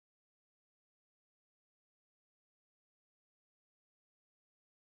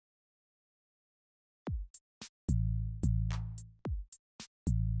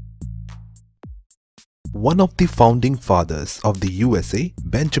One of the founding fathers of the USA,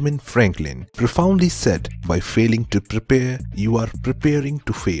 Benjamin Franklin, profoundly said, "By failing to prepare, you are preparing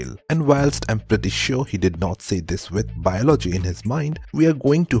to fail." And whilst I'm pretty sure he did not say this with biology in his mind, we are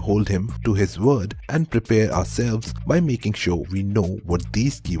going to hold him to his word and prepare ourselves by making sure we know what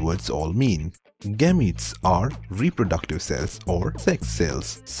these keywords all mean. Gametes are reproductive cells or sex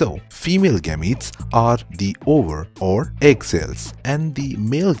cells. So, female gametes are the ovum or egg cells, and the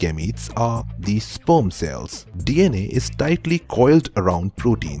male gametes are the sperm cells. DNA is tightly coiled around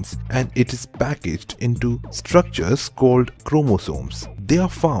proteins, and it is packaged into structures called chromosomes. They are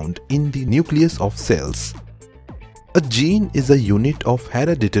found in the nucleus of cells. A gene is a unit of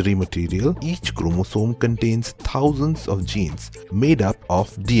hereditary material. Each chromosome contains thousands of genes made up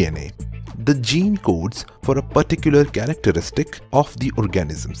of DNA. The gene codes for a particular characteristic of the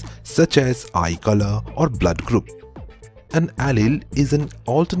organisms, such as eye color or blood group. An allele is an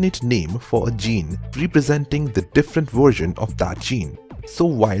alternate name for a gene representing the different version of that gene. So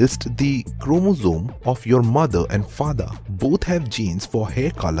whilst the chromosome of your mother and father both have genes for hair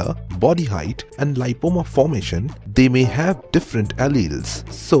color, body height and lipoma formation, they may have different alleles.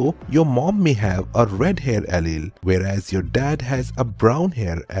 So your mom may have a red hair allele, whereas your dad has a brown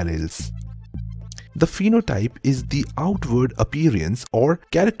hair alleles. The phenotype is the outward appearance or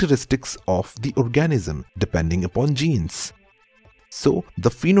characteristics of the organism depending upon genes. So, the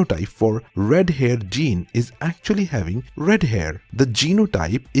phenotype for red hair gene is actually having red hair. The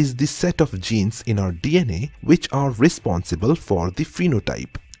genotype is the set of genes in our DNA which are responsible for the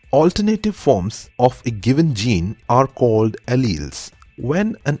phenotype. Alternative forms of a given gene are called alleles.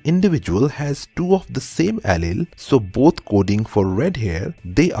 When an individual has two of the same allele, so both coding for red hair,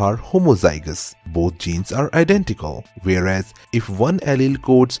 they are homozygous. Both genes are identical. Whereas if one allele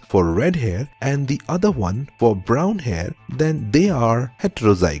codes for red hair and the other one for brown hair, then they are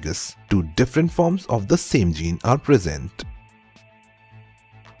heterozygous. Two different forms of the same gene are present.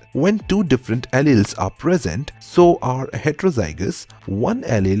 When two different alleles are present, so are heterozygous, one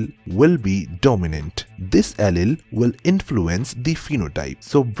allele will be dominant. This allele will influence the phenotype.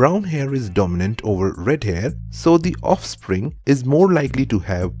 So brown hair is dominant over red hair, so the offspring is more likely to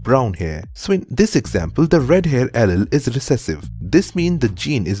have brown hair. So in this example, the red hair allele is recessive. This means the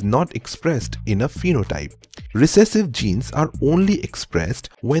gene is not expressed in a phenotype. Recessive genes are only expressed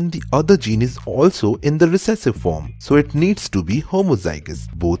when the other gene is also in the recessive form, so it needs to be homozygous,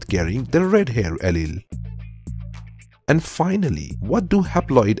 both carrying the red hair allele. And finally, what do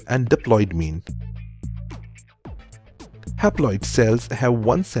haploid and diploid mean? Haploid cells have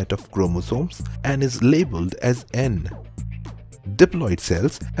one set of chromosomes and is labeled as N. Diploid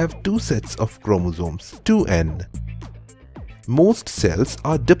cells have two sets of chromosomes, 2N. Most cells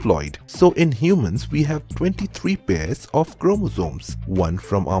are diploid, so in humans we have 23 pairs of chromosomes, one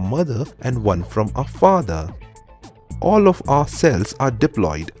from our mother and one from our father. All of our cells are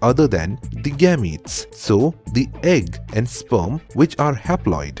diploid other than the gametes, so the egg and sperm, which are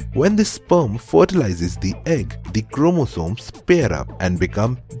haploid. When the sperm fertilizes the egg, the chromosomes pair up and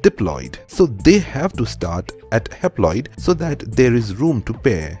become diploid. So they have to start at haploid so that there is room to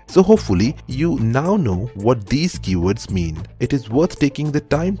pair. So hopefully you now know what these keywords mean. It is worth taking the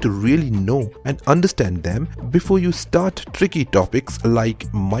time to really know and understand them before you start tricky topics like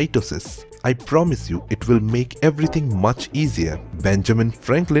mitosis. I promise you it will make everything much easier. Benjamin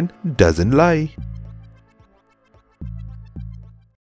Franklin doesn't lie.